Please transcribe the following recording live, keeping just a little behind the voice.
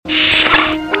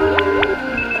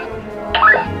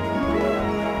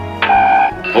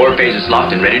phase is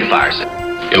locked and ready to fire, sir.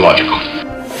 Illogical.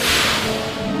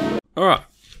 Alright.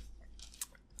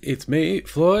 It's me,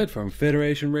 Floyd, from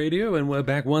Federation Radio, and we're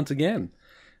back once again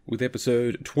with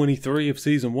episode 23 of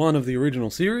season 1 of the original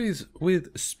series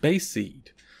with Space Seed,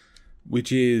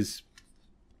 which is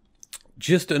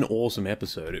just an awesome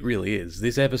episode. It really is.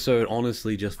 This episode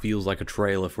honestly just feels like a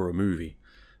trailer for a movie,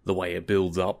 the way it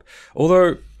builds up.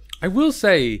 Although, I will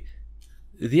say,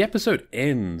 the episode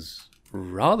ends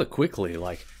rather quickly.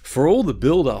 Like, for all the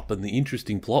build-up and the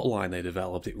interesting plotline they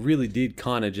developed, it really did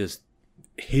kind of just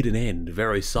hit an end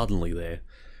very suddenly there.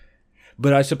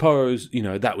 But I suppose,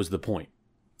 that was the point.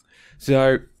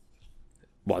 So,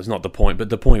 well, it's not the point, but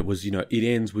the point was, it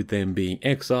ends with them being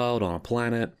exiled on a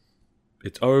planet.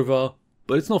 It's over,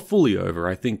 but it's not fully over.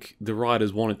 I think the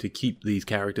writers wanted to keep these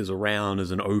characters around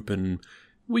as an open,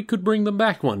 we could bring them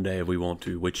back one day if we want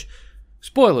to, which,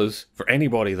 spoilers for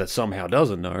anybody that somehow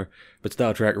doesn't know, but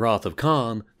Star Trek Wrath of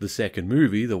Khan, the second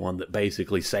movie, the one that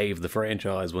basically saved the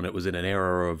franchise when it was in an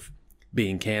era of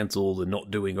being cancelled and not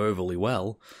doing overly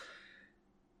well,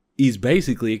 is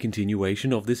basically a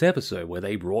continuation of this episode where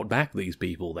they brought back these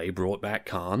people. They brought back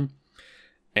Khan,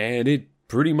 and it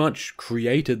pretty much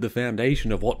created the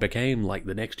foundation of what became like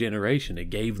the next generation.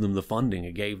 It gave them the funding,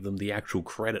 it gave them the actual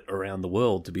credit around the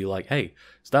world to be like, hey,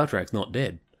 Star Trek's not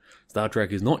dead. Star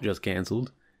Trek is not just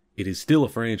cancelled, it is still a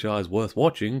franchise worth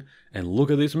watching, and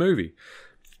look at this movie.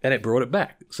 And it brought it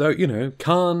back. So,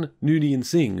 Khan Noonien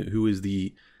Singh, who is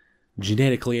the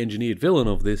genetically engineered villain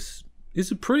of this,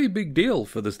 is a pretty big deal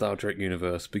for the Star Trek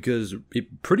universe, because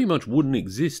it pretty much wouldn't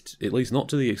exist, at least not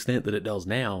to the extent that it does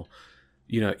now,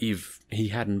 if he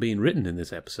hadn't been written in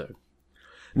this episode.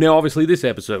 Now, obviously, this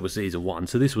episode was season 1,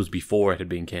 so this was before it had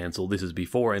been cancelled. This is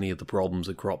before any of the problems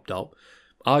had cropped up.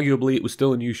 Arguably, it was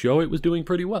still a new show. It was doing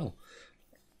pretty well.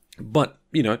 But,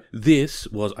 this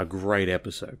was a great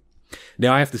episode.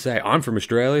 Now, I have to say, I'm from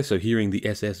Australia, so hearing the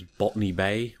SS Botany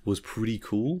Bay was pretty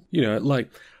cool.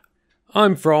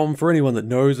 For anyone that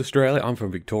knows Australia, I'm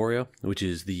from Victoria, which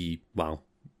is the,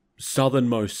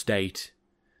 southernmost state.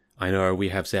 I know we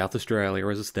have South Australia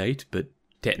as a state, but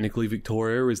technically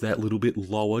Victoria is that little bit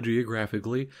lower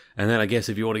geographically. And then I guess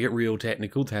if you want to get real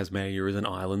technical, Tasmania is an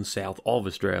island south of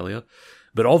Australia.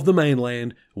 But of the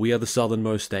mainland, we are the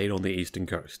southernmost state on the eastern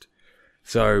coast.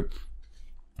 So,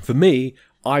 for me,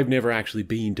 I've never actually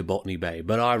been to Botany Bay,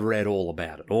 but I've read all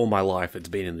about it. All my life it's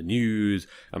been in the news.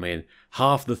 I mean,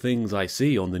 half the things I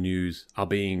see on the news are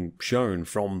being shown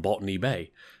from Botany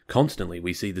Bay. Constantly,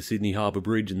 we see the Sydney Harbour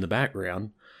Bridge in the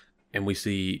background, and we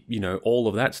see, all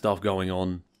of that stuff going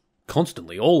on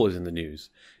constantly, always in the news.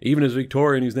 Even as a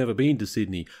Victorian who's never been to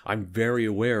Sydney, I'm very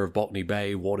aware of Botany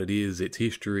Bay, what it is, its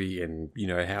history, and,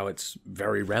 how it's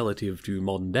very relative to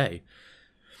modern day.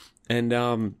 And,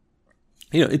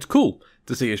 it's cool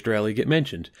to see Australia get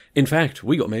mentioned. In fact,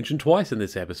 we got mentioned twice in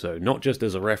this episode, not just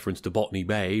as a reference to Botany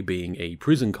Bay being a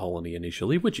prison colony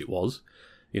initially, which it was.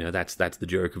 That's the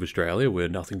joke of Australia, we're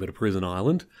nothing but a prison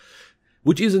island.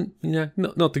 Which isn't,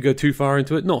 not to go too far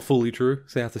into it, not fully true.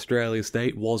 South Australia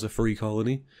state was a free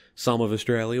colony. Some of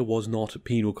Australia was not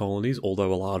penal colonies,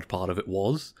 although a large part of it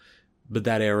was. But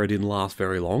that era didn't last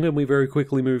very long, and we very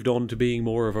quickly moved on to being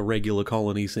more of a regular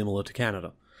colony similar to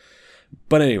Canada.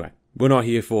 But anyway, we're not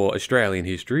here for Australian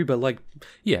history, but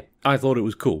I thought it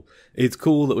was cool. It's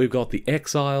cool that we've got the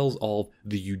exiles of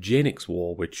the eugenics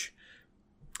war, which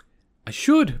I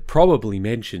should probably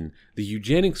mention. The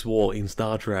eugenics war in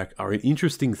Star Trek are an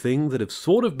interesting thing that have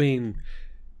sort of been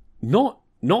not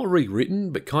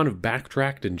rewritten, but kind of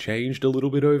backtracked and changed a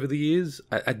little bit over the years.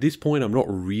 At this point, I'm not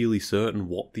really certain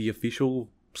what the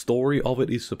official story of it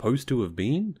is supposed to have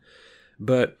been,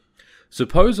 but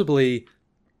supposedly,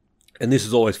 and this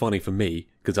is always funny for me,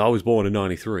 because I was born in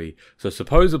 93, so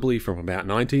supposedly from about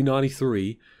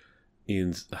 1993,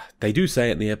 they do say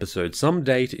it in the episode, some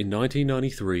date in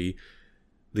 1993,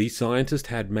 these scientists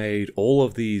had made all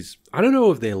of these, I don't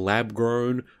know if they're lab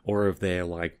grown, or if they're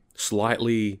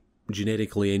slightly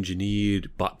genetically engineered,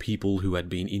 but people who had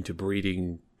been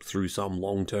interbreeding through some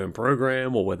long-term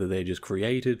program, or whether they're just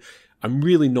created. I'm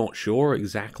really not sure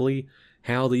exactly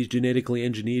how these genetically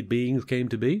engineered beings came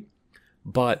to be,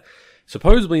 but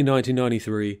supposedly in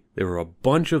 1993, there were a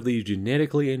bunch of these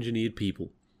genetically engineered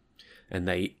people, and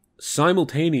they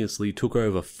simultaneously took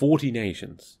over 40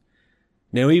 nations.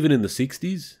 Now, even in the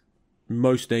 60s,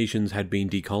 most nations had been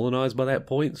decolonized by that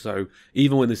point, so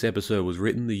even when this episode was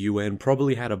written, the UN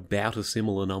probably had about a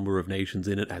similar number of nations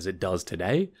in it as it does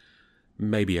today.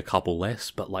 Maybe a couple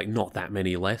less, but not that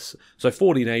many less. So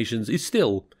 40 nations is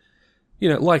still,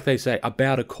 like they say,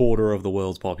 about a quarter of the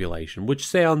world's population, which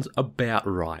sounds about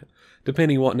right,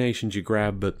 depending what nations you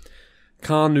grab, but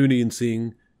Khan Noonien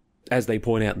Singh as they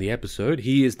point out in the episode,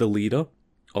 he is the leader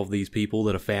of these people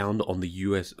that are found on the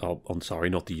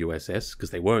not the USS,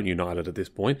 because they weren't united at this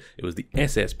point. It was the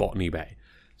SS Botany Bay.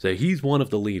 So he's one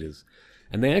of the leaders.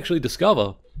 And they actually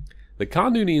discover that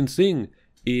Karnoonian Singh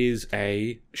is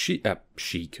a sheik.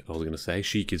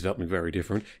 Sheik is something very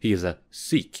different. He is a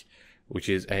Sikh, which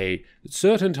is a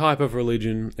certain type of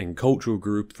religion and cultural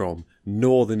group from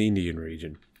northern Indian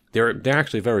region. They're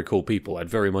actually very cool people. I'd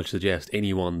very much suggest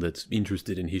anyone that's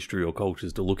interested in history or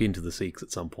cultures to look into the Sikhs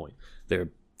at some point. They're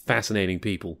fascinating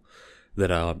people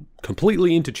that are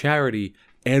completely into charity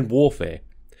and warfare.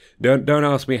 Don't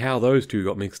ask me how those two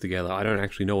got mixed together. I don't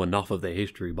actually know enough of their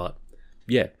history, but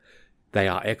yeah, they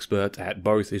are experts at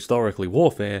both historically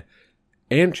warfare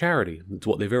and charity. It's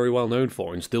what they're very well known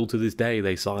for, and still to this day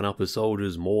they sign up as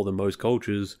soldiers more than most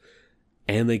cultures,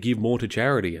 and they give more to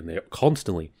charity, and they're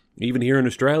constantly. Even here in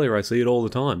Australia, I see it all the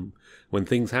time. When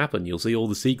things happen, you'll see all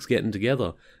the Sikhs getting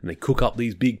together, and they cook up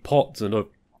these big pots and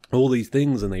all these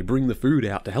things, and they bring the food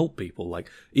out to help people. Like,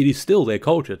 it is still their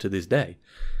culture to this day.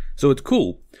 So it's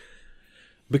cool.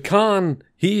 But Khan,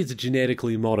 he is a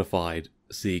genetically modified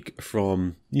Sikh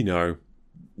from,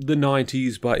 the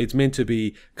 90s, but it's meant to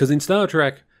be... Because in Star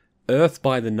Trek, Earth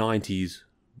by the 90s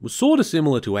was sort of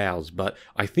similar to ours, but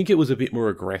I think it was a bit more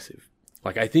aggressive.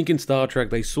 Like, I think in Star Trek,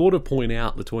 they sort of point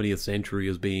out the 20th century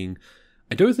as being...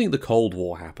 I don't think the Cold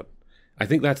War happened. I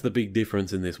think that's the big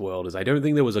difference in this world, is I don't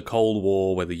think there was a Cold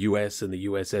War where the US and the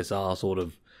USSR sort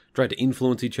of tried to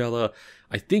influence each other.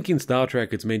 I think in Star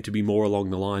Trek, it's meant to be more along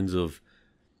the lines of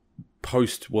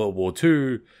post-World War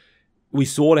II, we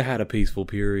sort of had a peaceful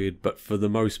period, but for the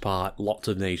most part, lots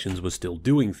of nations were still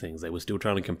doing things. They were still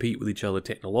trying to compete with each other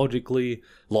technologically.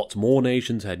 Lots more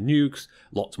nations had nukes.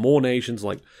 Lots more nations,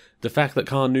 like, the fact that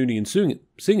Karnoonian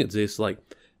Singh exists, like,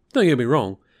 don't get me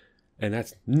wrong, and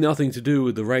that's nothing to do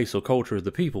with the race or culture of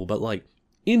the people, but, like,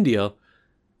 India,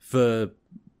 for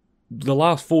the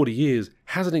last 40 years,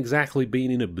 hasn't exactly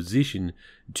been in a position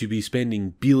to be spending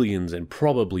billions and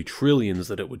probably trillions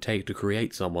that it would take to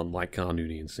create someone like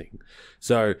Karnoonian Singh.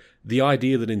 So the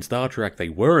idea that in Star Trek they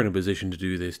were in a position to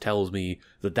do this tells me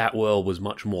that that world was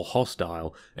much more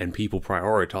hostile and people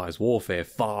prioritize warfare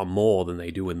far more than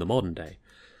they do in the modern day.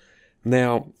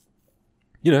 Now,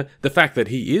 the fact that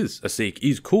he is a Sikh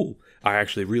is cool. I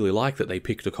actually really like that they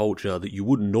picked a culture that you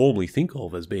wouldn't normally think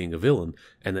of as being a villain,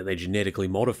 and that they genetically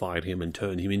modified him and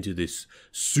turned him into this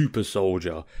super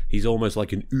soldier. He's almost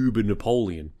like an uber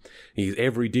Napoleon. He's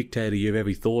every dictator you've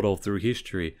ever thought of through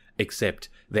history, except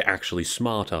they're actually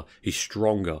smarter, he's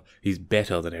stronger, he's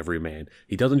better than every man.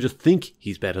 He doesn't just think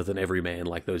he's better than every man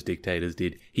like those dictators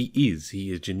did. He is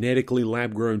genetically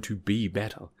lab-grown to be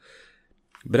better.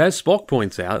 But as Spock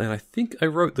points out, and I think I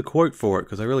wrote the quote for it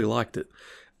because I really liked it,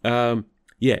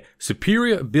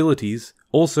 superior abilities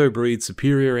also breed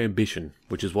superior ambition,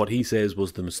 which is what he says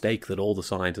was the mistake that all the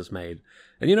scientists made.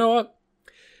 And you know what?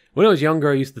 When I was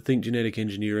younger, I used to think genetic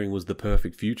engineering was the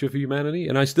perfect future for humanity,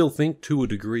 and I still think to a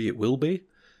degree it will be.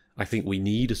 I think we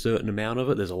need a certain amount of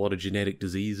it. There's a lot of genetic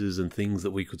diseases and things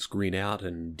that we could screen out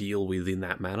and deal with in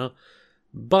that manner.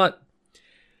 But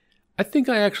I think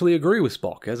I actually agree with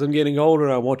Spock. As I'm getting older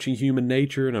and I'm watching human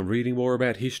nature and I'm reading more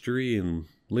about history and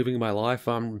living my life,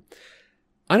 I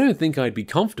don't think I'd be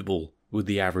comfortable with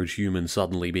the average human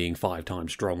suddenly being 5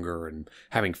 times stronger and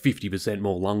having 50%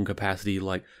 more lung capacity.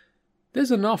 Like,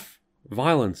 there's enough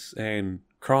violence and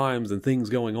crimes and things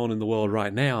going on in the world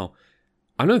right now.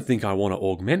 I don't think I want to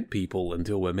augment people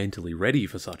until we're mentally ready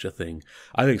for such a thing.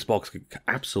 I think Spock's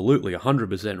absolutely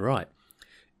 100% right.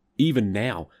 Even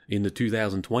now, in the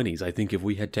 2020s, I think if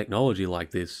we had technology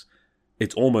like this,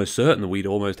 it's almost certain that we'd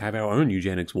almost have our own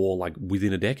eugenics war, like,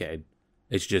 within a decade.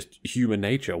 It's just human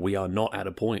nature. We are not at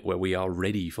a point where we are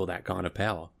ready for that kind of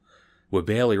power. We're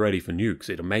barely ready for nukes.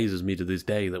 It amazes me to this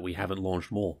day that we haven't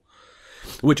launched more.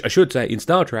 Which I should say, in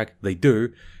Star Trek, they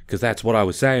do, because that's what I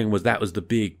was saying, was that was the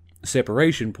big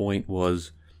separation point,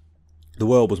 was the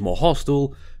world was more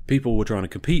hostile, people were trying to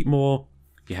compete more,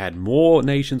 you had more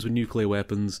nations with nuclear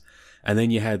weapons, and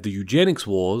then you had the eugenics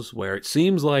wars, where it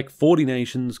seems like 40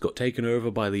 nations got taken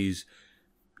over by these,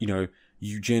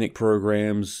 eugenic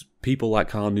programs, people like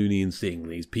Karnoonian Singh,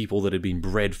 these people that had been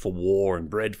bred for war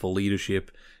and bred for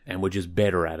leadership, and were just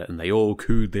better at it, and they all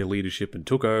cooed their leadership and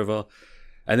took over.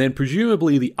 And then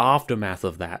presumably the aftermath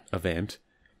of that event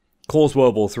caused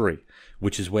World War III,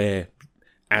 which is where,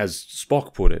 as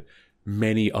Spock put it,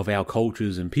 many of our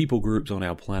cultures and people groups on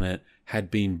our planet had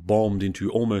been bombed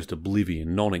into almost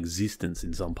oblivion, non-existence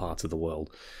in some parts of the world.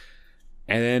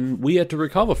 And then we had to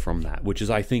recover from that, which is,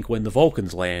 I think, when the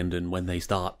Vulcans land and when they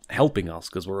start helping us,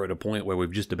 because we're at a point where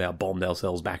we've just about bombed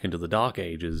ourselves back into the Dark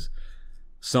Ages.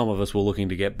 some of us were looking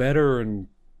to get better, and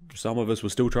some of us were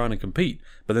still trying to compete.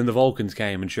 But then the Vulcans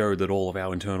came and showed that all of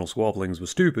our internal squabblings were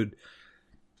stupid,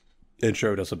 and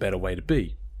showed us a better way to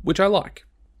be, which I like.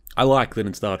 I like that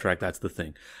in Star Trek that's the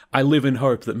thing. I live in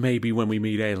hope that maybe when we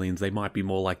meet aliens, they might be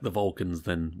more like the Vulcans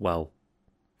than, well,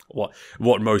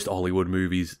 what most Hollywood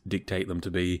movies dictate them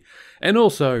to be. And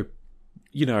also,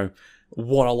 you know,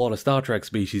 what a lot of Star Trek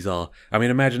species are. I mean,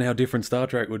 imagine how different Star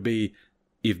Trek would be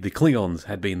if the Klingons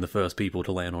had been the first people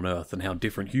to land on Earth, and how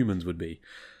different humans would be.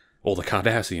 Or the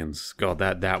Cardassians. God,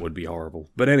 that would be horrible.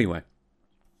 But anyway.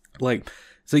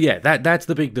 So yeah, that's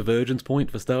the big divergence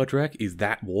point for Star Trek, is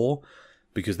that war.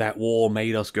 Because that war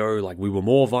made us go, we were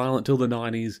more violent till the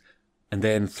 90s, and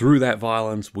then through that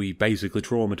violence, we basically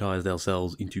traumatized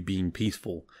ourselves into being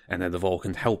peaceful, and then the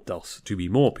Vulcans helped us to be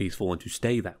more peaceful and to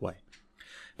stay that way.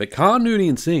 But Khan, Noonien,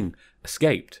 and Singh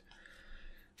escaped.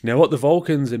 Now, what the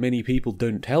Vulcans and many people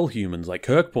don't tell humans, like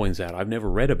Kirk points out, I've never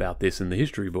read about this in the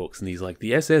history books, and he's like,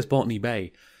 the SS Botany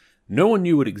Bay, no one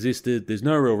knew it existed, there's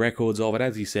no real records of it.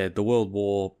 As he said, the World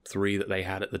War III that they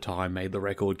had at the time made the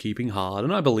record-keeping hard,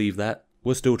 and I believe that.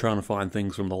 We're still trying to find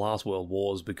things from the last World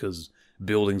Wars because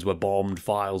buildings were bombed,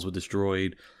 files were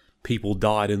destroyed, people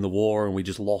died in the war, and we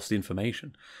just lost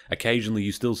information. Occasionally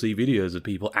you still see videos of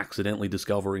people accidentally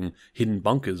discovering hidden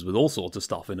bunkers with all sorts of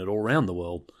stuff in it all around the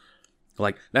world.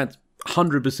 That's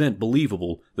 100%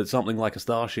 believable that something like a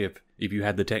starship, if you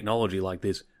had the technology like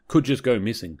this, could just go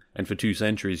missing, and for 2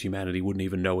 centuries humanity wouldn't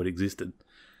even know it existed.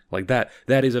 That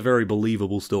is a very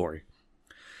believable story.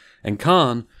 And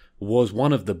Khan was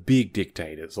one of the big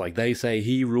dictators. They say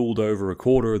he ruled over a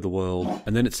quarter of the world,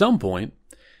 and then at some point,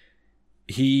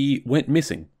 he went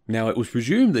missing. Now, it was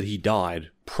presumed that he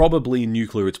died, probably in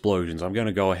nuclear explosions. I'm going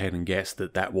to go ahead and guess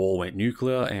that war went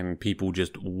nuclear, and people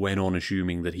just went on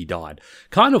assuming that he died.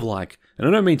 Kind of like, and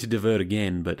I don't mean to divert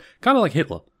again, but kind of like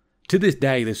Hitler. To this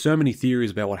day, there's so many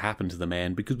theories about what happened to the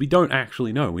man, because we don't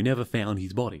actually know. We never found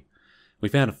his body. We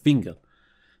found a finger.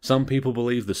 Some people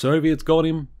believe the Soviets got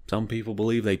him. Some people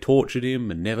believe they tortured him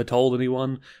and never told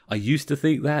anyone. I used to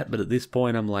think that, but at this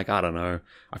point I'm like, I don't know.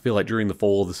 I feel like during the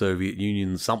fall of the Soviet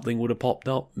Union, something would have popped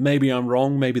up. Maybe I'm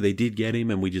wrong. Maybe they did get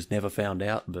him and we just never found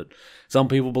out. But some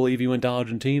people believe he went to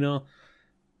Argentina.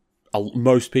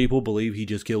 Most people believe he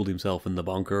just killed himself in the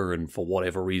bunker, and for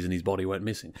whatever reason his body went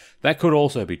missing. That could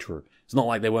also be true. It's not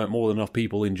like there weren't more than enough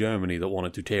people in Germany that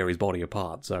wanted to tear his body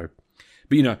apart, so...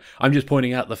 But, I'm just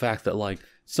pointing out the fact that,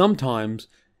 sometimes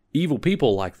evil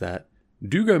people like that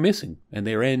do go missing, and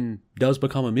their end does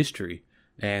become a mystery.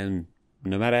 And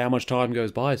no matter how much time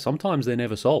goes by, sometimes they're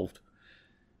never solved.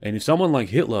 And if someone like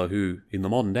Hitler, who in the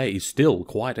modern day is still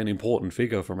quite an important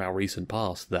figure from our recent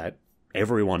past that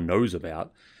everyone knows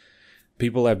about,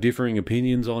 people have differing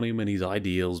opinions on him and his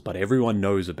ideals, but everyone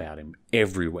knows about him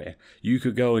everywhere. You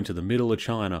could go into the middle of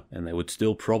China and they would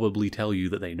still probably tell you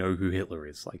that they know who Hitler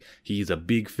is. He is a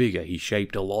big figure. He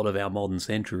shaped a lot of our modern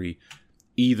century,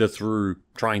 either through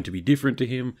trying to be different to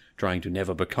him, trying to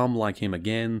never become like him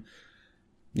again.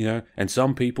 And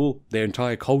some people, their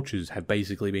entire cultures have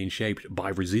basically been shaped by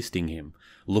resisting him.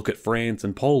 Look at France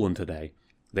and Poland today.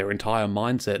 Their entire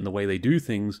mindset and the way they do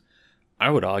things, I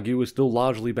would argue, is still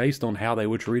largely based on how they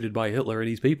were treated by Hitler and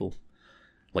his people.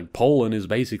 Poland is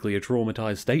basically a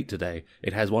traumatized state today.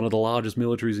 It has one of the largest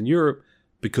militaries in Europe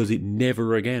because it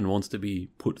never again wants to be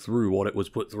put through what it was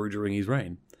put through during his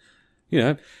reign.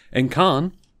 And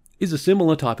Khan is a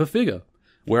similar type of figure,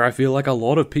 where I feel like a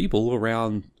lot of people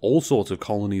around all sorts of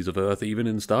colonies of Earth, even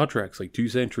in Star Trek, 2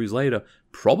 centuries later,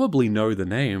 probably know the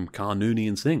name Khan, Noonien,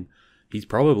 and Singh. He's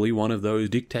probably one of those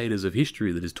dictators of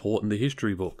history that is taught in the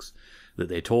history books. That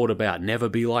they're taught about, never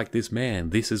be like this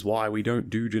man. This is why we don't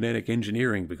do genetic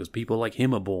engineering, because people like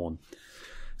him are born.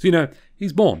 So,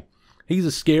 he's born. He's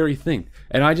a scary thing.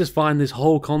 And I just find this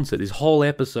whole concept, this whole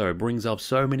episode brings up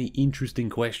so many interesting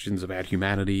questions about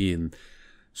humanity and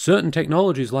certain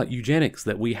technologies like eugenics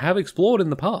that we have explored in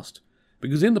the past.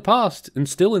 Because in the past, and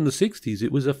still in the 60s,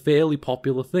 it was a fairly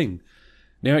popular thing.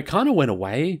 Now, it kind of went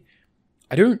away.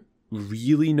 I don't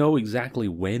really know exactly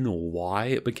when or why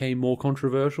it became more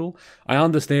controversial. I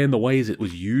understand the ways it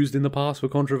was used in the past were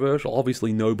controversial.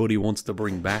 Obviously, nobody wants to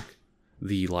bring back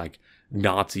the,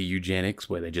 Nazi eugenics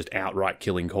where they're just outright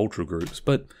killing cultural groups.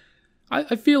 But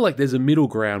I feel like there's a middle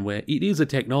ground where it is a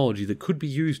technology that could be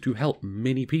used to help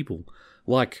many people.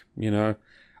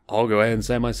 I'll go ahead and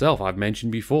say myself, I've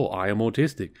mentioned before, I am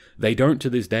autistic. They don't to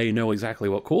this day know exactly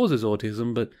what causes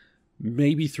autism, but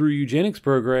maybe through eugenics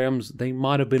programs, they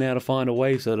might have been able to find a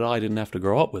way so that I didn't have to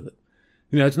grow up with it.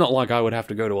 It's not like I would have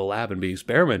to go to a lab and be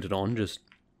experimented on, just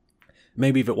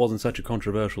maybe if it wasn't such a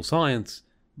controversial science,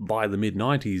 by the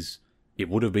mid-90s, it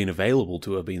would have been available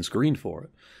to have been screened for it.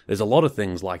 There's a lot of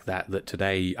things like that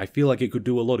today I feel like it could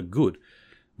do a lot of good.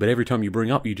 But every time you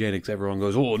bring up eugenics, everyone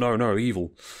goes, oh, no,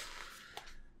 evil.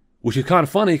 Which is kind of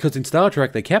funny, because in Star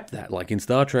Trek they kept that. Like, in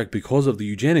Star Trek, because of the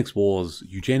eugenics wars,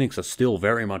 eugenics are still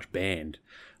very much banned.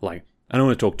 Like, I don't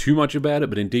want to talk too much about it,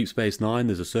 but in Deep Space Nine,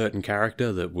 there's a certain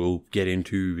character that we'll get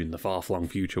into in the far-flung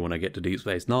future when I get to Deep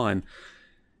Space Nine.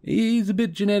 He's a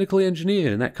bit genetically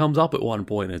engineered, and that comes up at one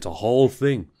point, and it's a whole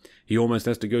thing. He almost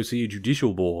has to go see a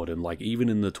judicial board, and like even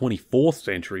in the 24th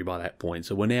century by that point.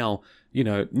 So we're now,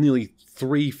 nearly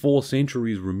 3-4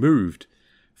 centuries removed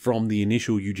from the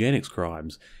initial eugenics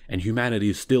crimes, and humanity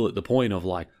is still at the point of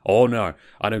like, oh no,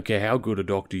 I don't care how good a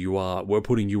doctor you are, we're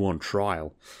putting you on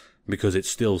trial, because it's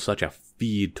still such a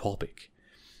feared topic.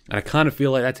 And I kind of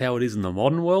feel like that's how it is in the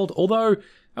modern world, although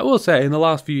I will say in the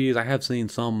last few years I have seen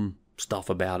some stuff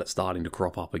about it starting to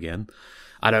crop up again.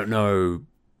 I don't know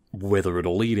whether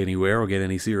it'll lead anywhere or get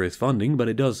any serious funding, but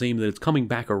it does seem that it's coming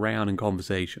back around in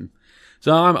conversation.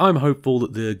 So I'm hopeful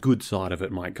that the good side of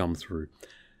it might come through.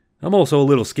 I'm also a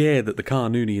little scared that the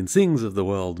Carnooney and Sings of the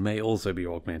world may also be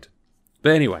augmented.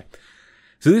 But anyway,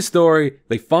 so this story,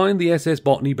 they find the SS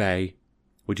Botany Bay,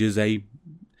 which is a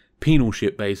penal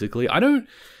ship basically.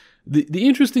 The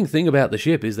interesting thing about the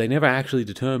ship is they never actually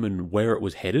determine where it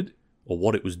was headed or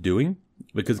what it was doing,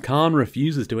 because Khan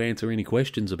refuses to answer any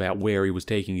questions about where he was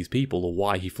taking his people or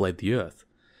why he fled the Earth.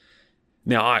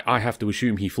 Now, I have to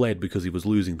assume he fled because he was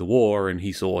losing the war and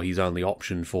he saw his only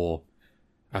option for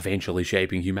eventually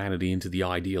shaping humanity into the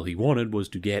ideal he wanted was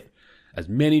to get as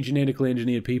many genetically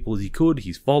engineered people as he could,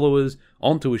 his followers,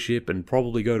 onto a ship and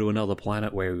probably go to another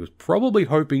planet where he was probably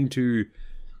hoping to,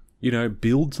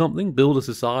 build a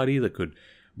society that could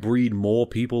breed more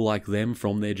people like them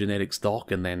from their genetic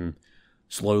stock and then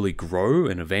slowly grow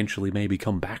and eventually maybe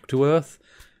come back to Earth.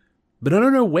 But I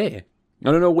don't know where.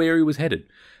 I don't know where he was headed.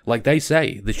 Like they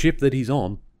say, the ship that he's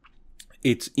on,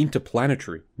 it's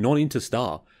interplanetary, not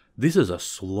interstar. This is a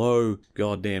slow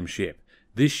goddamn ship.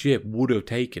 This ship would have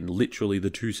taken literally the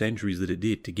 2 centuries that it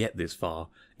did to get this far,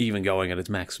 even going at its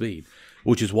max speed.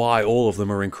 Which is why all of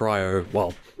them are in cryo.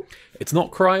 Well, it's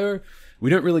not cryo. We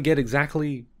don't really get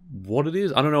exactly what it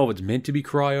is. I don't know if it's meant to be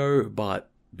cryo, but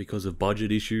because of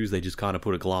budget issues, they just kind of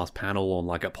put a glass panel on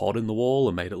like a pod in the wall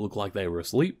and made it look like they were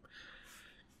asleep.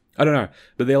 I don't know,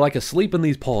 but they're like asleep in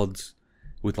these pods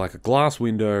with like a glass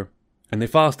window, and they're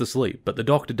fast asleep. But the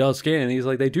doctor does scan, and he's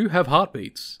like, they do have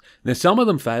heartbeats. Now, some of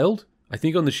them failed. I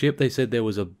think on the ship they said there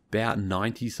was about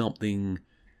 90-something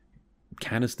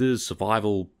canisters,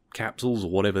 survival capsules,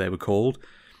 or whatever they were called,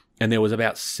 and there was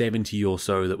about 70 or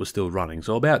so that were still running.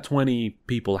 So about 20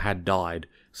 people had died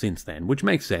since then, which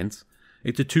makes sense.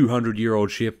 It's a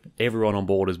 200-year-old ship. Everyone on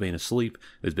board has been asleep.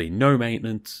 There's been no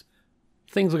maintenance.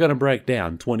 Things are going to break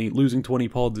down. Losing 20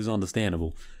 pods is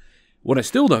understandable. What I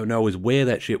still don't know is where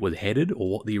that ship was headed, or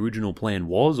what the original plan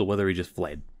was, or whether he just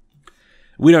fled.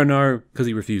 We don't know, because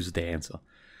he refuses to answer.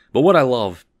 But what I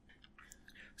love...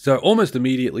 So almost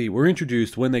immediately, we're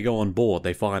introduced when they go on board.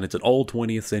 They find it's an old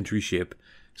 20th century ship.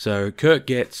 So Kirk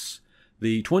gets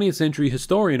the 20th century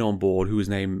historian on board, who is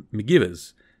named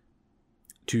McGivers,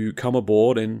 to come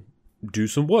aboard and do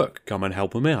some work. Come and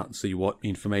help him out. See what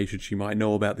information she might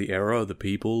know about the era, the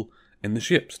people, and the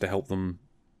ships to help them,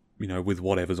 with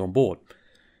whatever's on board.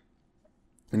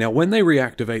 Now, when they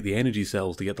reactivate the energy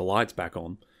cells to get the lights back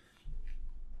on,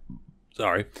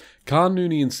 Khan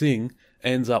Noonien Singh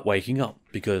ends up waking up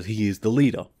because he is the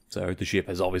leader. So the ship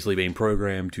has obviously been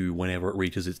programmed to, whenever it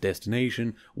reaches its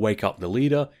destination, wake up the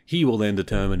leader. He will then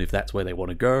determine if that's where they want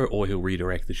to go, or he'll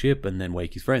redirect the ship and then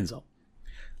wake his friends up.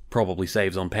 Probably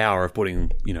saves on power of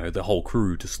putting, the whole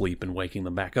crew to sleep and waking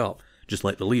them back up. Just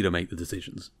let the leader make the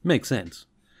decisions. Makes sense.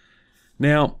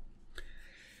 Now,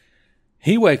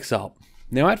 he wakes up.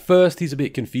 Now, at first, he's a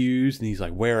bit confused, and he's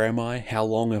like, where am I? How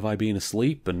long have I been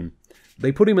asleep? And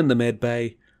they put him in the med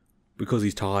bay because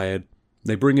he's tired.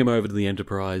 They bring him over to the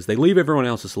Enterprise. They leave everyone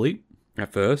else asleep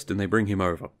at first, and they bring him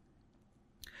over.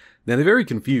 Now, they're very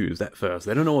confused at first.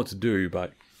 They don't know what to do,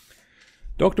 but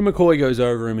Dr. McCoy goes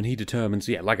over him and he determines,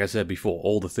 like I said before,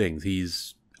 all the things.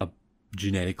 He's a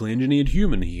genetically engineered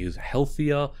human. He is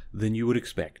healthier than you would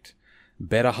expect.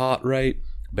 Better heart rate,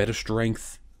 better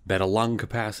strength, better lung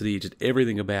capacity, just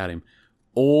everything about him.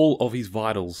 All of his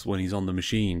vitals when he's on the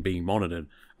machine being monitored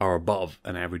are above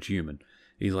an average human.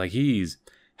 He's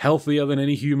healthier than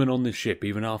any human on this ship,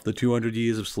 even after 200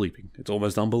 years of sleeping. It's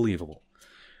almost unbelievable.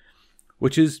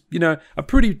 Which is, a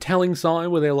pretty telling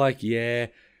sign where they're like, yeah...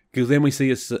 Because then we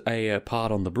see a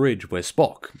part on the bridge where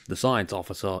Spock, the science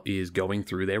officer, is going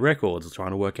through their records,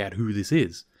 trying to work out who this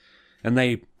is. And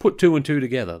they put 2 and 2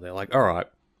 together. They're like, alright,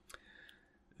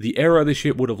 The era the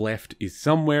ship would have left is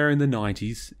somewhere in the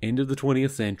 90s, end of the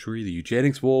 20th century. The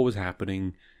eugenics war was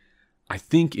happening. I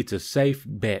think it's a safe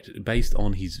bet, based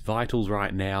on his vitals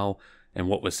right now and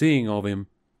what we're seeing of him,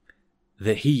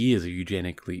 that he is a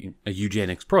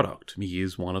eugenics product. He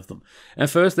is one of them. At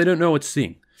first, they don't know it's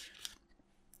Singh.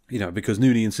 Because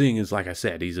Noonien Singh is, like I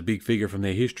said, he's a big figure from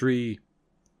their history.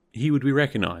 He would be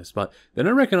recognized, but they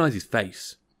don't recognize his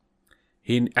face.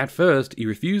 At first, he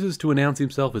refuses to announce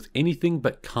himself as anything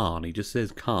but Khan. He just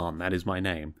says, Khan, that is my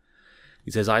name.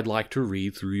 He says, I'd like to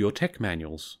read through your tech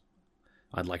manuals.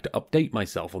 I'd like to update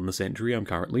myself on the century I'm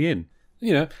currently in.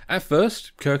 At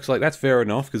first, Kirk's like, that's fair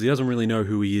enough, because he doesn't really know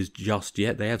who he is just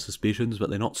yet. They have suspicions, but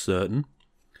they're not certain.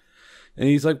 And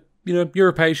he's like, you're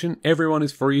a patient. Everyone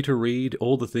is free to read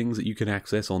all the things that you can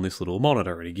access on this little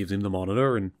monitor. And he gives him the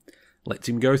monitor and lets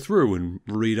him go through and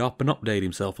read up and update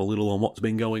himself a little on what's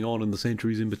been going on in the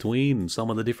centuries in between and some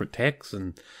of the different techs.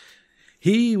 And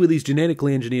he, with his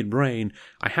genetically engineered brain,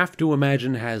 I have to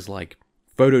imagine has,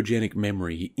 photogenic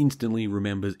memory. He instantly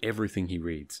remembers everything he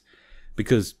reads.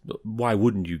 Because why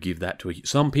wouldn't you give that to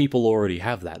some people already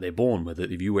have that. They're born with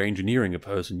it. If you were engineering a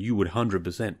person, you would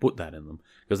 100% put that in them.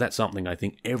 Because that's something I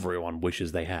think everyone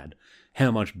wishes they had. How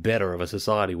much better of a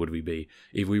society would we be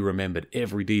if we remembered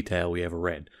every detail we ever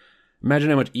read? Imagine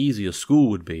how much easier school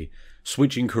would be,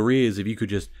 switching careers if you could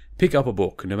just pick up a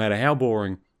book, no matter how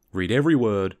boring, read every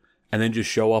word, and then just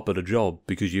show up at a job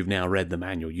because you've now read the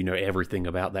manual. You know everything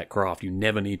about that craft. You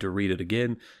never need to read it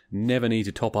again, never need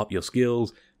to top up your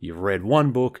skills. You've read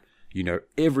one book, you know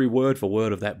every word for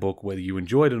word of that book, whether you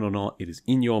enjoyed it or not. It is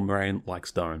in your brain like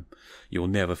stone. You'll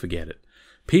never forget it.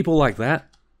 People like that,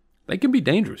 they can be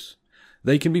dangerous.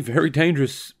 They can be very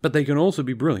dangerous, but they can also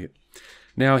be brilliant.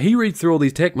 Now, he reads through all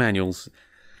these tech manuals.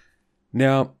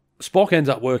 Now, Spock ends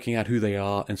up working out who they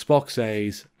are, and Spock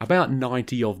says about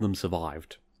 90 of them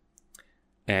survived.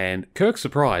 And Kirk's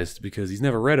surprised because he's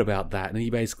never read about that, and he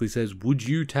basically says, would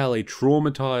you tell a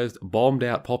traumatized,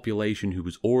 bombed-out population who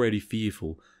was already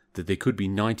fearful that there could be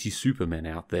 90 supermen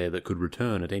out there that could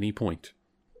return at any point?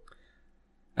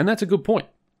 And that's a good point.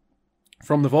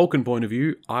 From the Vulcan point of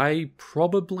view, I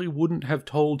probably wouldn't have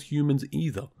told humans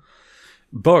either.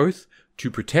 Both to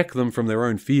protect them from their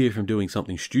own fear from doing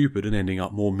something stupid and ending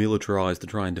up more militarized to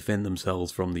try and defend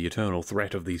themselves from the eternal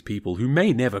threat of these people who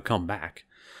may never come back.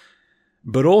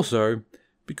 But also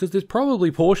because there's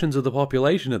probably portions of the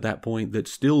population at that point that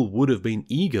still would have been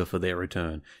eager for their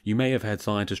return. You may have had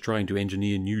scientists trying to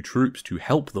engineer new troops to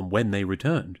help them when they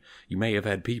returned. You may have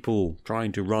had people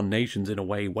trying to run nations in a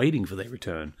way waiting for their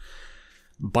return.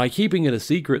 By keeping it a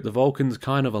secret, the Vulcans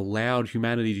kind of allowed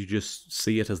humanity to just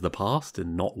see it as the past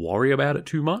and not worry about it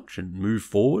too much and move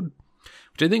forward,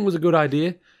 which I think was a good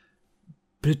idea.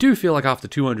 But I do feel like after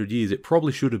 200 years, it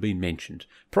probably should have been mentioned.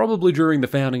 Probably during the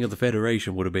founding of the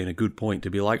Federation would have been a good point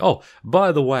to be like, oh,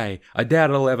 by the way, I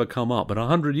doubt it'll ever come up, but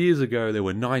 100 years ago, there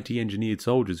were 90 engineered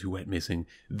soldiers who went missing.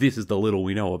 This is the little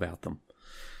we know about them.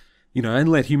 And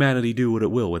let humanity do what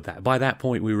it will with that. By that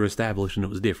point, we were established and it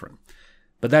was different.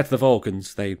 But that's the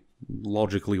Vulcans. They,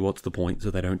 logically, what's the point, so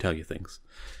they don't tell you things.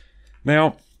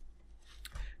 Now,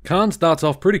 Khan starts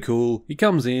off pretty cool. He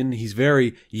comes in,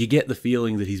 you get the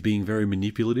feeling that he's being very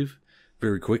manipulative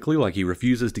very quickly, like he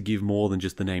refuses to give more than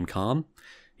just the name Khan.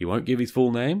 He won't give his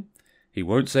full name. He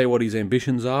won't say what his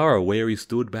ambitions are or where he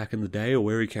stood back in the day or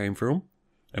where he came from.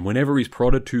 And whenever he's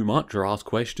prodded too much or asked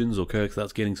questions or Kirk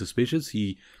starts getting suspicious,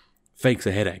 he fakes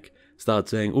a headache.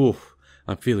 Starts saying, oof,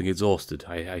 I'm feeling exhausted.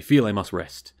 I feel I must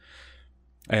rest.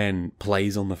 And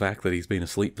plays on the fact that he's been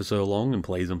asleep for so long and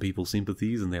plays on people's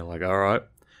sympathies, and they're like, all right,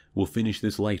 we'll finish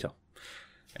this later.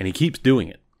 And he keeps doing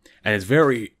it. And it's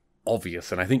very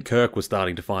obvious, and I think Kirk was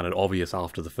starting to find it obvious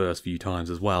after the first few times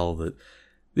as well, that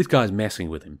this guy's messing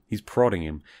with him. He's prodding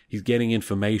him. He's getting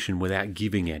information without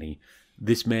giving any.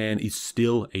 This man is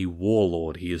still a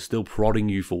warlord. He is still prodding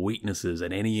you for weaknesses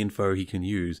and any info he can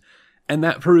use. And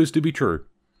that proves to be true.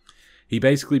 He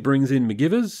basically brings in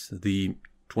McGivers, the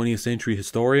 20th century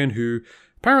historian who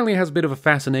apparently has a bit of a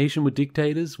fascination with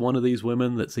dictators. One of these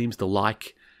women that seems to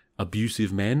like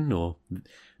abusive men, or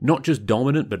not just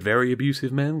dominant, but very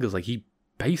abusive men, because he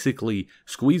basically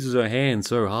squeezes her hand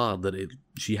so hard that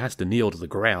she has to kneel to the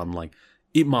ground.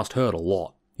 It must hurt a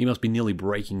lot. He must be nearly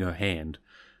breaking her hand.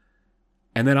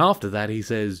 And then after that, he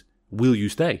says, will you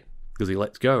stay? Because he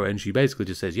lets go, and she basically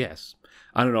just says yes.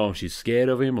 I don't know if she's scared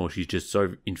of him or she's just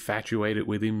so infatuated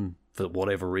with him for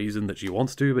whatever reason that she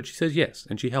wants to, but she says yes,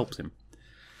 and she helps him.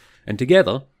 And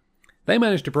together, they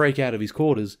manage to break out of his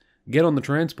quarters, get on the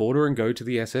transporter and go to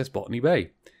the SS Botany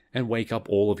Bay, and wake up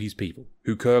all of his people,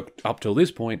 who Kirk, up till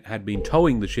this point, had been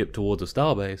towing the ship towards a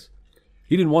starbase.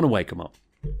 He didn't want to wake them up.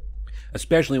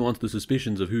 especially once the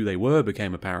suspicions of who they were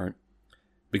became apparent,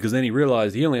 because then he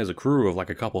realized he only has a crew of like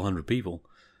a couple hundred people.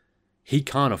 He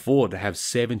can't afford to have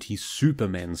 70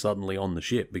 supermen suddenly on the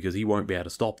ship because he won't be able to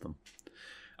stop them.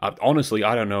 Honestly,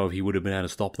 I don't know if he would have been able to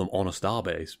stop them on a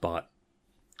starbase, but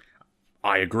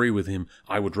I agree with him.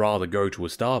 I would rather go to a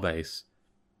starbase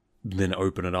than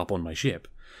open it up on my ship.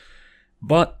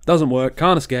 But doesn't work.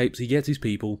 Khan escapes. He gets his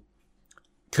people.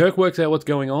 Kirk works out what's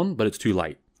going on, but it's too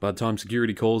late. By the time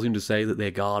security calls him to say that their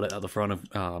guard at the front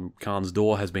of Khan's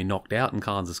door has been knocked out and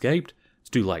Khan's escaped, it's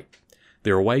too late.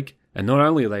 They're awake, and not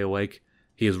only are they awake,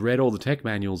 he has read all the tech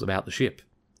manuals about the ship.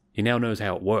 He now knows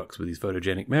how it works with his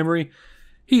photogenic memory.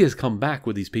 He has come back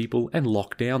with his people and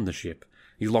locked down the ship.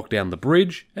 He's locked down the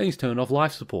bridge, and he's turned off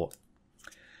life support.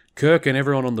 Kirk and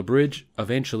everyone on the bridge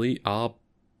eventually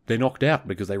they're knocked out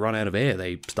because they run out of air.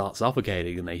 They start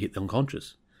suffocating and they hit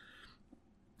unconscious.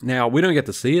 Now, we don't get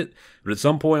to see it, but at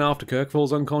some point after Kirk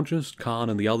falls unconscious, Khan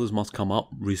and the others must come up,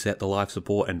 reset the life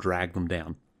support, and drag them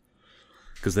down.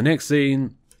 Because the next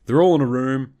scene, they're all in a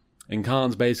room, and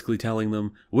Khan's basically telling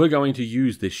them, we're going to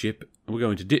use this ship, we're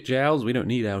going to ditch ours, we don't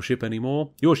need our ship anymore,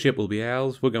 your ship will be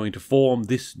ours, we're going to form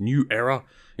this new era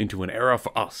into an era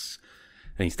for us.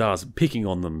 And he starts picking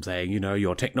on them, saying,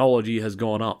 your technology has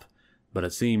gone up, but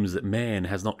it seems that man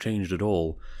has not changed at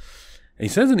all. And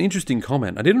he says an interesting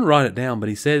comment. I didn't write it down, but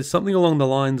he says something along the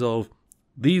lines of,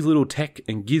 these little tech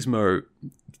and gizmo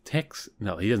techs,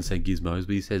 no, he doesn't say gizmos,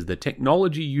 but he says, the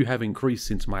technology you have increased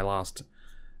since my last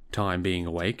time being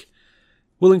awake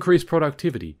will increase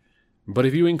productivity. But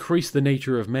if you increase the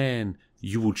nature of man,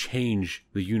 you will change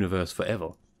the universe forever.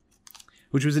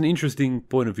 Which was an interesting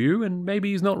point of view, and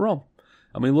maybe he's not wrong.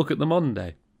 I mean, look at the modern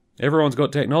day. Everyone's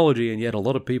got technology, and yet a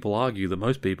lot of people argue that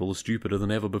most people are stupider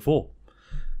than ever before.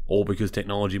 Or because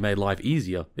technology made life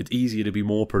easier, it's easier to be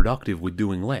more productive with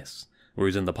doing less.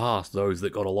 Whereas in the past, those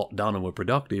that got a lot done and were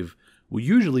productive were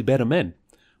usually better men,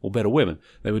 or better women.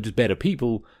 They were just better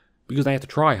people because they had to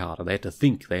try harder, they had to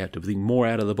think more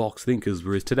out of the box thinkers,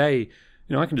 whereas today,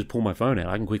 I can just pull my phone out,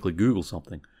 I can quickly Google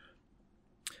something.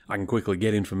 I can quickly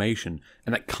get information,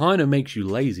 and that kind of makes you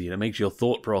lazy, and it makes your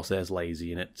thought process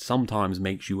lazy, and it sometimes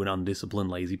makes you an undisciplined,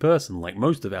 lazy person, like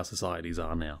most of our societies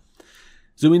are now.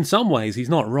 So in some ways, he's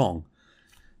not wrong,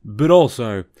 but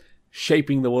also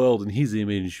shaping the world in his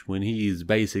image when he is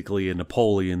basically a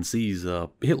Napoleon, Caesar,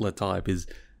 Hitler type is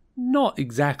not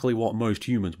exactly what most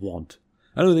humans want.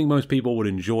 I don't think most people would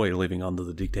enjoy living under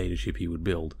the dictatorship he would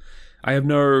build. I have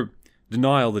no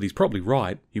denial that he's probably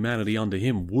right. Humanity under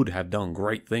him would have done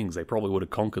great things. They probably would have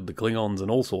conquered the Klingons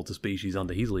and all sorts of species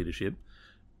under his leadership.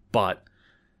 But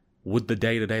would the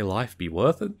day-to-day life be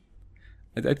worth it?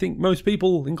 I think most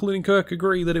people, including Kirk,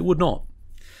 agree that it would not.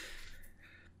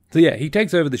 So yeah, he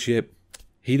takes over the ship.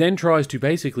 He then tries to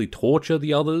basically torture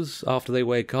the others after they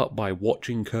wake up by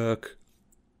watching Kirk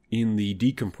in the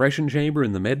decompression chamber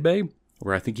in the medbay,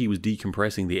 where I think he was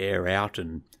decompressing the air out,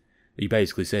 and he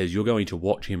basically says, you're going to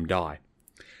watch him die.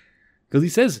 Because he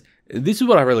says, this is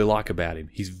what I really like about him.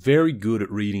 He's very good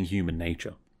at reading human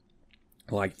nature.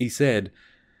 Like he said,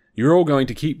 you're all going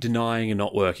to keep denying and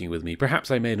not working with me.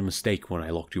 Perhaps I made a mistake when I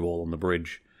locked you all on the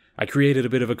bridge. I created a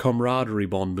bit of a camaraderie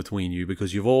bond between you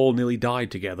because you've all nearly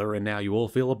died together and now you all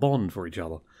feel a bond for each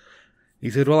other. He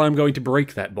said, well, I'm going to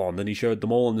break that bond. And he showed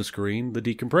them all on the screen the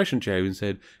decompression chamber and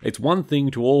said, it's one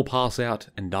thing to all pass out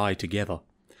and die together.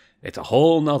 It's a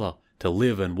whole nother to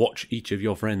live and watch each of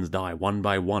your friends die one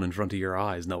by one in front of your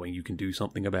eyes, knowing you can do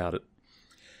something about it.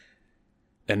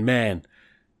 And man,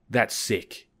 that's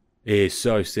sick. It is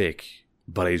so sick,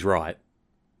 but he's right.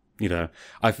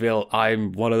 I feel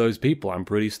I'm one of those people. I'm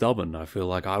pretty stubborn. I feel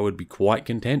like I would be quite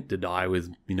content to die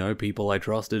with, people I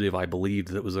trusted if I believed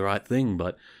that it was the right thing,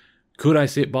 but could I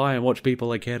sit by and watch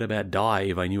people I cared about die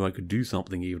if I knew I could do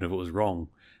something even if it was wrong?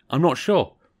 I'm not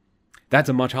sure. That's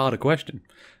a much harder question.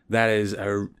 That is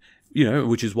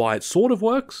which is why it sort of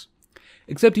works.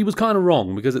 Except he was kind of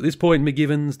wrong, because at this point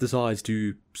McGivens decides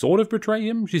to sort of betray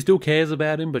him. She still cares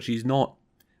about him, but she's not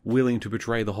willing to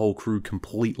betray the whole crew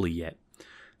completely yet.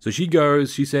 So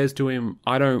she says to him,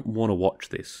 I don't want to watch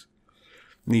this.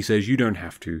 And he says, you don't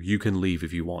have to. You can leave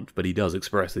if you want. But he does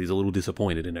express that he's a little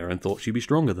disappointed in her and thought she'd be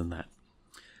stronger than that.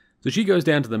 So she goes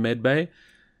down to the med bay,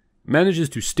 manages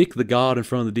to stick the guard in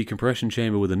front of the decompression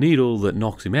chamber with a needle that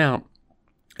knocks him out,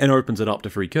 and opens it up to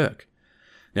free Kirk.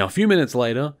 Now, a few minutes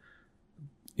later,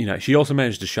 she also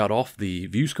managed to shut off the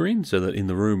view screen so that in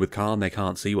the room with Khan they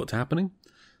can't see what's happening.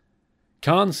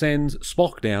 Khan sends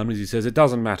Spock down as he says, it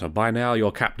doesn't matter, by now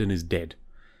your captain is dead.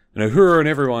 And Uhura and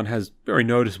everyone has very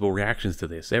noticeable reactions to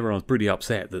this. Everyone's pretty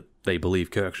upset that they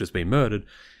believe Kirk's just been murdered.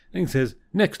 And he says,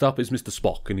 next up is Mr.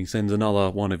 Spock, and he sends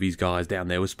another one of his guys down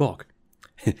there with Spock.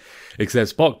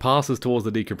 Except Spock passes towards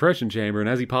the decompression chamber, and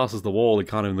as he passes the wall, he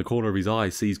kind of in the corner of his eye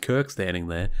sees Kirk standing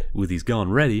there with his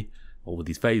gun ready, or with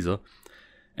his phaser,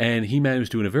 and he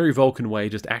managed to, in a very Vulcan way,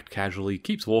 just act casually,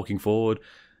 keeps walking forward,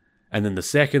 and then the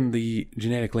second the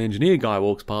genetically engineered guy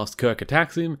walks past, Kirk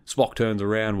attacks him, Spock turns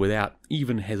around without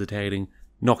even hesitating,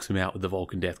 knocks him out with the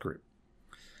Vulcan death grip.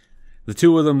 The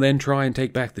two of them then try and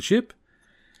take back the ship.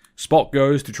 Spock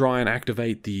goes to try and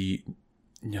activate the,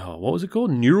 what was it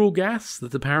called? Neural gas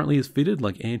that apparently is fitted,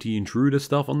 like anti-intruder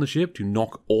stuff on the ship, to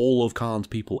knock all of Khan's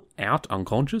people out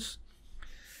unconscious.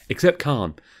 Except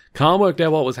Khan. Khan worked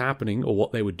out what was happening, or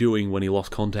what they were doing when he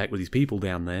lost contact with his people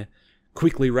down there,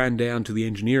 quickly ran down to the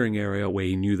engineering area where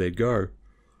he knew they'd go,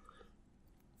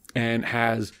 and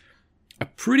has a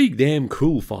pretty damn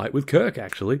cool fight with Kirk,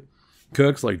 actually.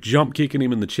 Kirk's like jump kicking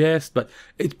him in the chest, but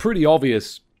it's pretty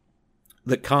obvious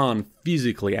that Khan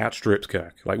physically outstrips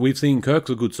Kirk. Like, we've seen Kirk's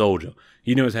a good soldier.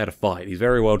 He knows how to fight. He's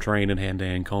very well trained in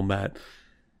hand-to-hand combat.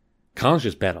 Khan's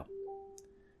just better.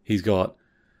 He's got,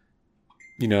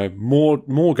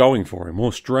 more going for him.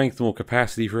 More strength, more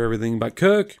capacity for everything. But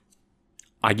Kirk,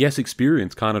 I guess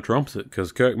experience kind of trumps it,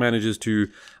 because Kirk manages to,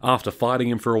 after fighting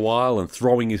him for a while and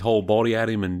throwing his whole body at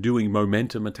him and doing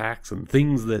momentum attacks and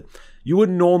things that you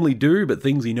wouldn't normally do, but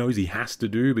things he knows he has to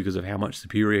do because of how much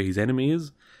superior his enemy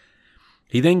is,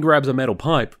 he then grabs a metal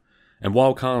pipe, and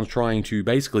while Khan's trying to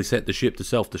basically set the ship to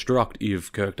self-destruct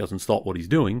if Kirk doesn't stop what he's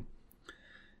doing,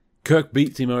 Kirk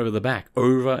beats him over the back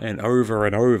over and over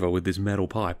and over with this metal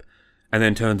pipe, and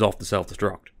then turns off the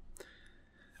self-destruct.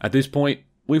 At this point,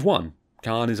 we've won.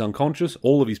 Khan is unconscious.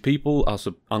 All of his people are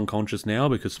unconscious now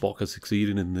because Spock has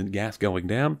succeeded in the gas going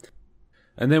down.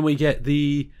 And then we get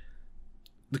the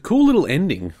cool little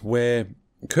ending where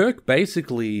Kirk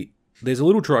basically, there's a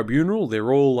little tribunal.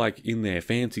 They're all like in their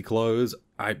fancy clothes.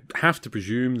 I have to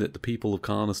presume that the people of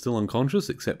Khan are still unconscious,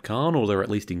 except Khan, or they're at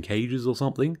least in cages or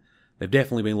something. They've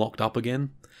definitely been locked up again.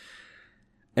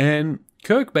 And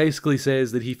Kirk basically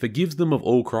says that he forgives them of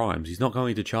all crimes. He's not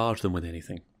going to charge them with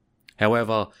anything.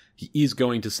 However, he is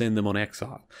going to send them on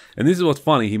exile. And this is what's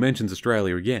funny. He mentions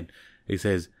Australia again. He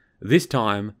says, "This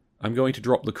time, I'm going to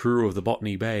drop the crew of the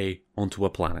Botany Bay onto a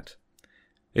planet.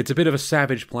 It's a bit of a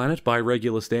savage planet by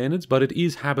regular standards, but it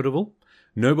is habitable.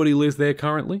 Nobody lives there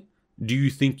currently. Do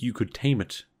you think you could tame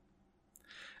it?"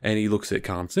 And he looks at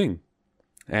Khan Singh.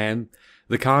 And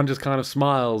the Khan just kind of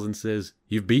smiles and says,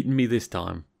 "You've beaten me this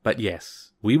time. But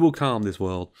yes, we will calm this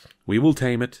world. We will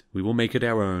tame it. We will make it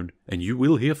our own. And you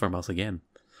will hear from us again."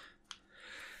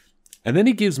 And then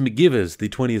he gives McGivers, the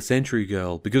 20th century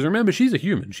girl, because remember, she's a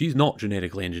human. She's not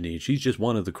genetically engineered. She's just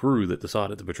one of the crew that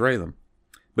decided to betray them.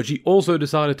 But she also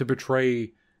decided to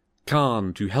betray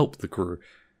Khan to help the crew.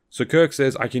 So Kirk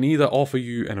says, "I can either offer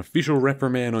you an official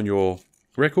reprimand on your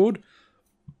record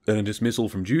and a dismissal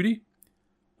from duty,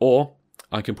 or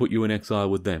I can put you in exile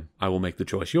with them. I will make the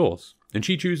choice yours." And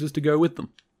she chooses to go with them.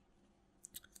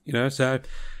 So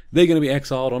they're going to be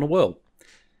exiled on a world.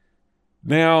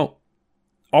 Now,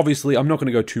 obviously, I'm not going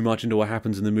to go too much into what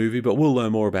happens in the movie, but we'll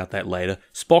learn more about that later.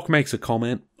 Spock makes a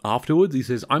comment afterwards. He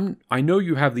says, I know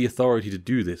you have the authority to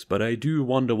do this, but I do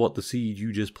wonder what the seed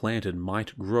you just planted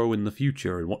might grow in the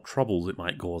future and what troubles it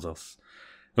might cause us."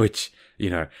 Which,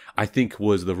 I think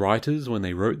was the writers, when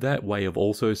they wrote that, way of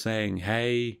also saying,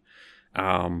 hey,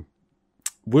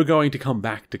 we're going to come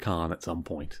back to Khan at some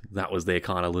point. That was their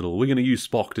kind of little, we're going to use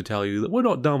Spock to tell you that we're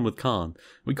not done with Khan.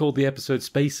 We called the episode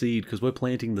Space Seed because we're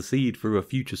planting the seed for a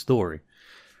future story.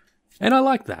 And I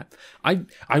like that.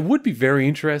 I would be very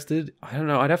interested. I don't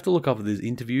know, I'd have to look up these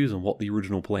interviews and what the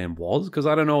original plan was, because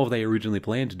I don't know if they originally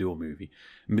planned to do a movie.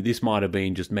 But this might have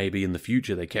been just maybe in the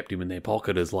future they kept him in their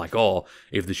pocket as like, oh,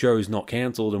 if the show's not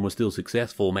cancelled and we're still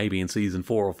successful, maybe in season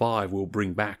 4 or 5 we'll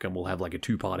bring back and we'll have like a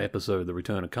 2-part episode, The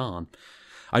Return of Khan.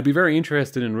 I'd be very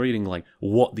interested in reading like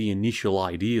what the initial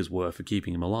ideas were for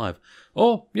keeping him alive.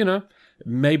 Or,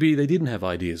 maybe they didn't have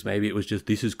ideas. Maybe it was just,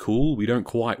 this is cool, we don't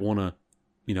quite want to,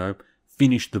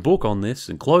 finish the book on this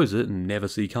and close it and never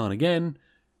see Khan again,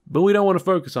 but we don't want to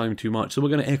focus on him too much, so we're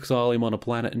going to exile him on a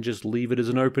planet and just leave it as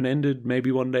an open-ended,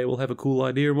 maybe one day we'll have a cool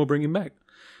idea and we'll bring him back.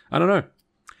 I don't know.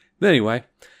 But anyway,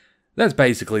 that's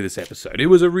basically this episode. It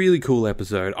was a really cool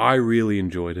episode. I really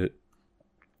enjoyed it.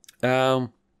 There's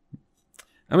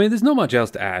not much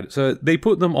else to add. So they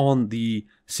put them on the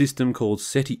system called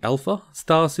Ceti Alpha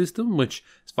star system, which,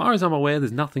 as far as I'm aware,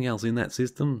 there's nothing else in that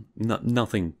system.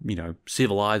 Nothing,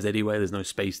 civilized anyway. There's no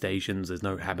space stations. There's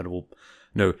no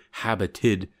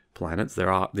habited planets.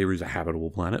 There is a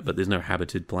habitable planet, but there's no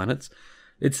habited planets.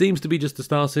 It seems to be just a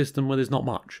star system where there's not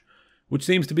much, which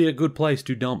seems to be a good place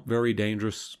to dump very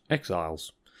dangerous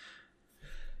exiles.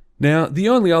 Now, the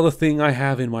only other thing I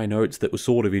have in my notes that was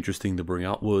sort of interesting to bring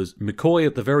up was McCoy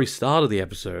at the very start of the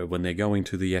episode, when they're going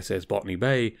to the SS Botany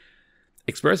Bay,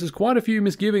 expresses quite a few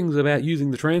misgivings about using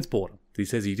the transporter. He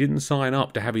says he didn't sign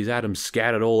up to have his atoms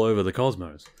scattered all over the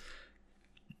cosmos.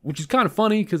 Which is kind of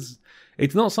funny, because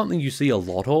it's not something you see a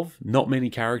lot of. Not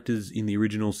many characters in the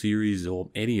original series, or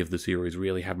any of the series,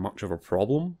 really have much of a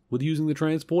problem with using the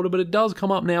transporter, but it does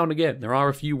come up now and again. There are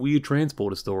a few weird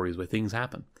transporter stories where things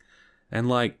happen.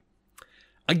 And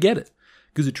I get it,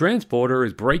 because a transporter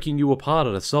is breaking you apart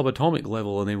at a subatomic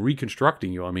level and then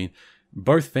reconstructing you. I mean,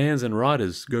 both fans and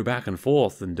writers go back and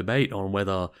forth and debate on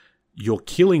whether you're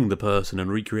killing the person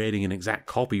and recreating an exact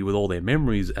copy with all their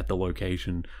memories at the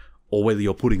location, or whether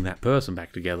you're putting that person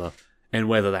back together, and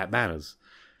whether that matters.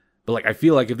 But I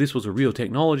feel like if this was a real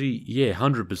technology, yeah,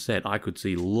 100%, I could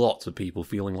see lots of people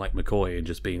feeling like McCoy and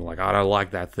just being like, I don't like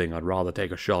that thing, I'd rather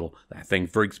take a shuttle. That thing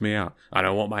freaks me out. I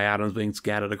don't want my atoms being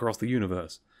scattered across the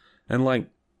universe. And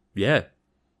yeah,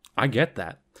 I get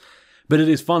that. But it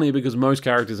is funny because most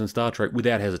characters in Star Trek,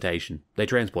 without hesitation, they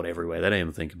transport everywhere. They don't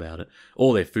even think about it.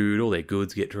 All their food, all their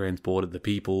goods get transported. The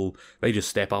people, they just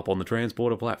step up on the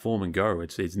transporter platform and go.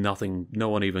 It's nothing, no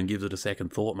one even gives it a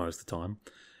second thought most of the time.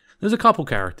 There's a couple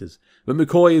characters, but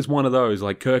McCoy is one of those.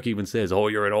 Kirk even says, oh,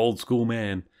 you're an old school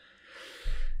man.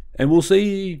 And we'll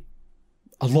see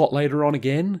a lot later on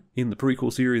again in the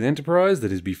prequel series Enterprise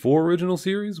that is before original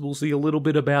series. We'll see a little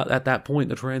bit about, at that point,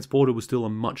 the transporter was still a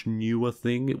much newer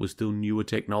thing. It was still newer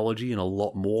technology, and a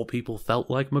lot more people felt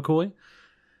like McCoy.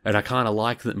 And I kind of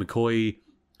like that McCoy,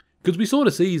 because we sort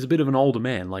of see he's a bit of an older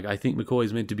man. I think McCoy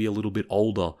is meant to be a little bit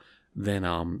older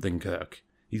than Kirk.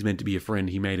 He's meant to be a friend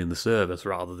he made in the service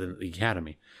rather than at the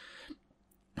academy.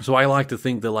 So I like to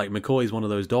think that McCoy is one of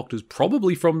those doctors,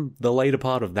 probably from the later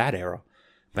part of that era.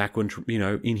 Back when,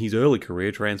 in his early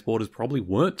career, transporters probably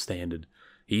weren't standard.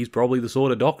 He's probably the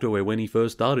sort of doctor where when he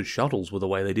first started, shuttles were the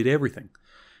way they did everything.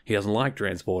 He doesn't like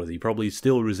transporters. He probably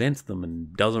still resents them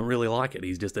and doesn't really like it.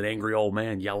 He's just an angry old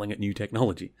man yelling at new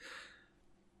technology.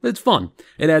 It's fun.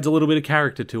 It adds a little bit of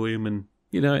character to him, and,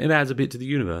 it adds a bit to the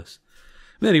universe.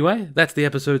 But anyway, that's the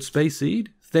episode Space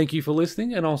Seed. Thank you for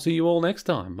listening, and I'll see you all next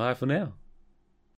time. Bye for now.